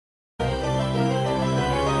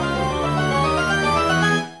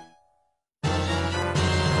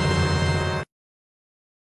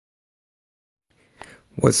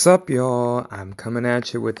What's up, y'all? I'm coming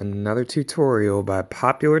at you with another tutorial by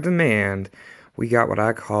popular demand. We got what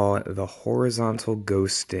I call the horizontal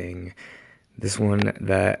ghosting. This one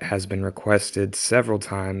that has been requested several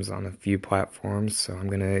times on a few platforms, so I'm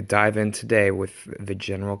going to dive in today with the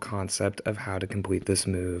general concept of how to complete this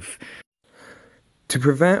move. To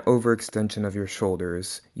prevent overextension of your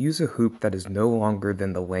shoulders, use a hoop that is no longer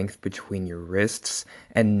than the length between your wrists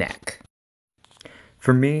and neck.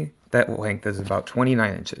 For me, that length is about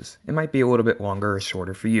 29 inches. It might be a little bit longer or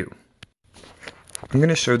shorter for you. I'm going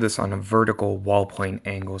to show this on a vertical wall plane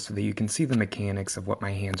angle so that you can see the mechanics of what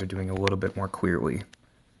my hands are doing a little bit more clearly.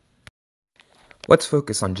 Let's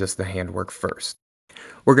focus on just the handwork first.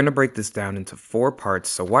 We're going to break this down into 4 parts,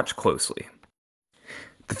 so watch closely.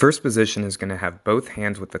 The first position is going to have both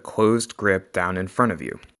hands with a closed grip down in front of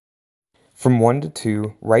you. From 1 to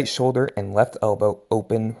 2, right shoulder and left elbow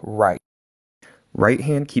open right. Right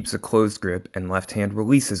hand keeps a closed grip and left hand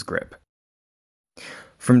releases grip.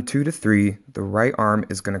 From 2 to 3, the right arm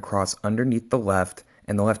is going to cross underneath the left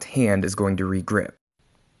and the left hand is going to re-grip.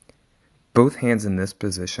 Both hands in this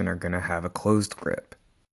position are going to have a closed grip.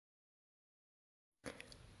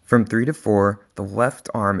 From 3 to 4, the left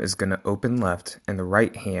arm is going to open left and the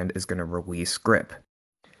right hand is going to release grip.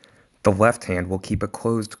 The left hand will keep a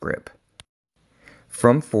closed grip.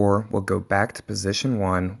 From 4, we'll go back to position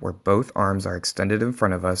 1 where both arms are extended in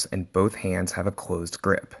front of us and both hands have a closed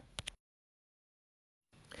grip.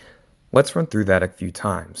 Let's run through that a few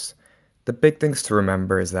times. The big things to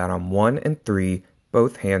remember is that on 1 and 3,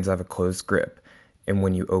 both hands have a closed grip, and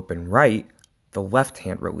when you open right, the left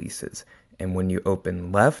hand releases, and when you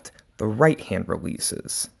open left, the right hand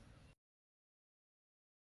releases.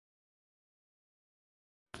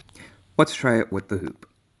 Let's try it with the hoop.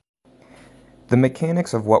 The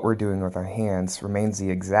mechanics of what we're doing with our hands remains the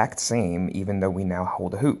exact same even though we now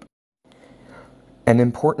hold a hoop. An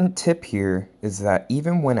important tip here is that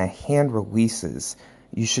even when a hand releases,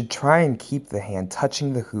 you should try and keep the hand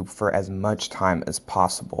touching the hoop for as much time as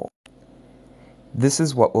possible. This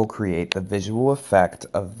is what will create the visual effect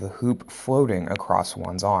of the hoop floating across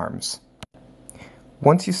one's arms.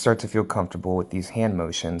 Once you start to feel comfortable with these hand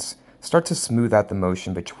motions, start to smooth out the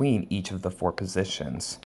motion between each of the 4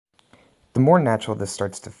 positions. The more natural this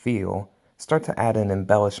starts to feel, start to add in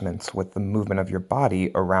embellishments with the movement of your body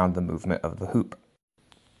around the movement of the hoop.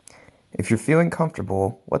 If you're feeling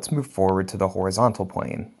comfortable, let's move forward to the horizontal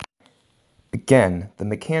plane. Again, the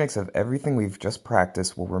mechanics of everything we've just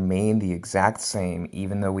practiced will remain the exact same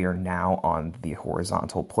even though we are now on the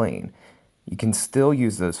horizontal plane. You can still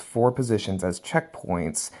use those 4 positions as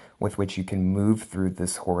checkpoints with which you can move through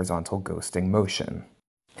this horizontal ghosting motion.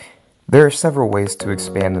 There are several ways to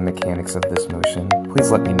expand the mechanics of this motion.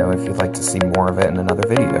 Please let me know if you'd like to see more of it in another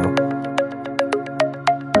video.